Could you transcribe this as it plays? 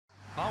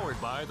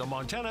Powered by the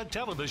Montana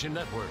Television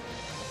Network.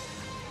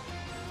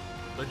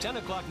 The 10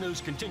 o'clock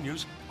news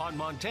continues on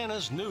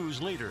Montana's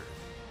News Leader.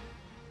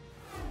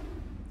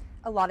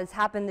 A lot has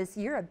happened this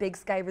year at Big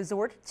Sky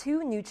Resort.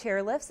 2 new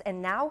chairlifts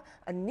and now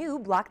a new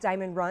Black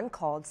Diamond run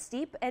called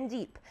Steep and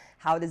Deep.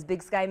 How does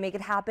Big Sky make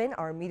it happen?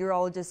 Our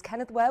meteorologist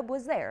Kenneth Webb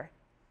was there.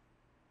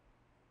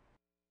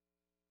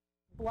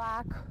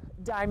 Black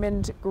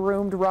Diamond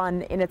groomed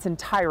run in its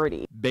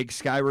entirety. Big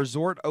Sky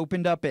Resort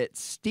opened up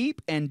its Steep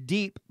and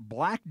Deep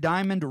Black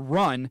Diamond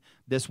run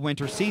this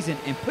winter season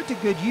and put to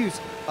good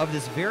use of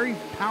this very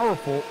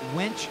powerful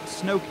winch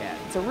snowcat.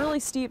 It's a really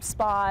steep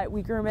spot.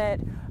 We groom it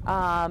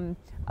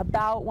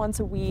about once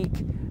a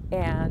week,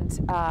 and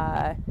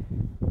yeah,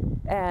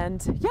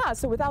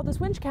 so without this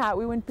winch cat,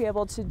 we wouldn't be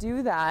able to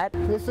do that.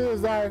 This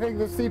is, I think,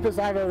 the steepest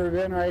I've ever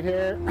been right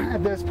here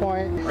at this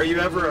point. Are you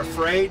ever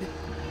afraid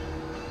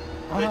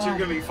that you're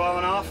going to be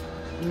falling off?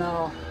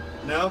 No.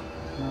 No?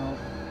 No.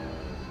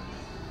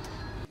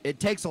 It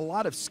takes a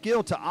lot of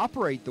skill to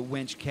operate the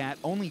winch cat.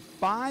 Only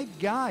 5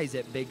 guys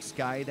at Big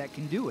Sky that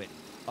can do it.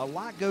 A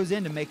lot goes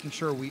into making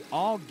sure we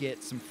all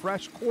get some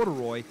fresh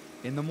corduroy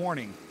in the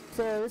morning.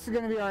 So this is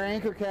going to be our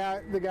anchor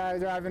cat, the guy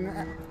driving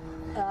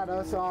at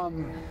us.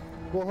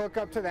 We'll hook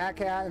up to that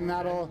cat and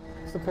that'll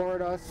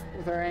support us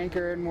with our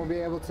anchor, and we'll be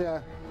able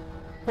to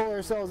pull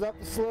ourselves up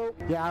the slope.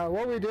 Yeah,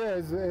 what we do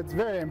is it's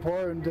very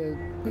important to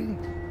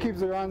keep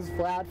the runs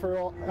flat for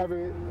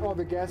all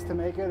the guests to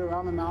make it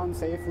around the mountain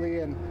safely,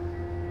 and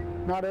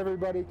not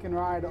everybody can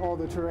ride all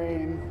the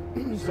terrain,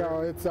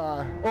 so it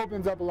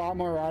opens up a lot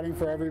more riding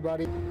for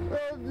everybody.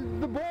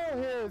 The bowl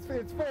here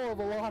it's full of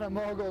a lot of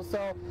moguls,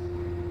 so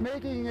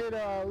making it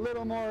a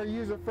little more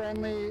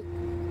user-friendly,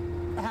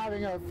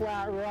 having a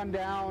flat run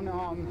down,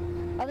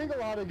 I think a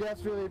lot of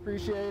guests really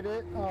appreciate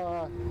it.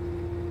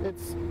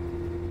 It's,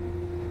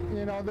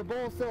 you know, the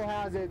bowl still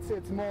has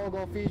its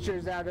mogul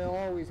features that it'll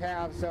always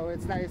have, so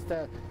it's nice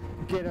to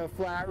get a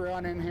flat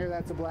run in here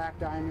that's a Black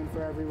Diamond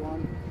for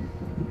everyone.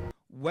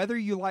 Whether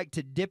you like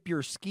to dip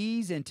your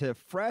skis into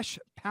fresh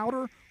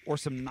powder or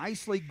some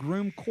nicely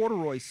groomed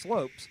corduroy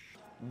slopes,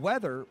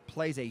 weather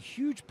plays a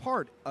huge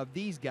part of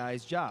these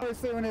guys' job.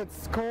 Obviously when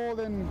it's cold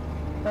and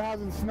it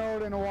hasn't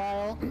snowed in a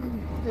while,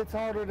 it's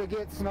harder to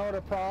get snow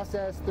to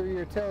process through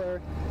your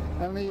tiller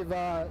and leave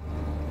the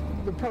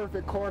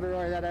perfect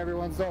corduroy that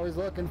everyone's always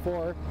looking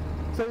for.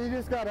 So you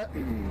just gotta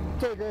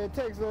it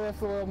takes a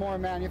little more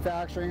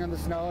manufacturing on the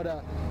snow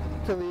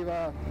to leave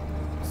a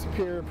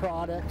superior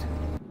product.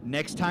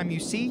 Next time you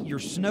see your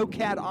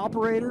snowcat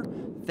operator,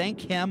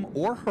 thank him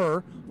or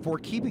her for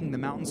keeping the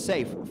mountain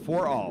safe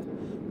for all.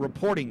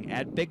 Reporting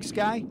at Big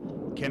Sky,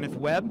 Kenneth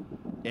Webb,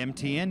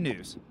 MTN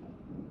News.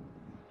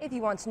 If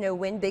you want to know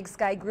when Big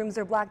Sky grooms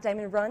or Black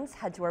Diamond runs,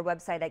 head to our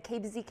website at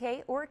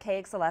KBZK or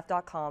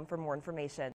KXLF.com for more information.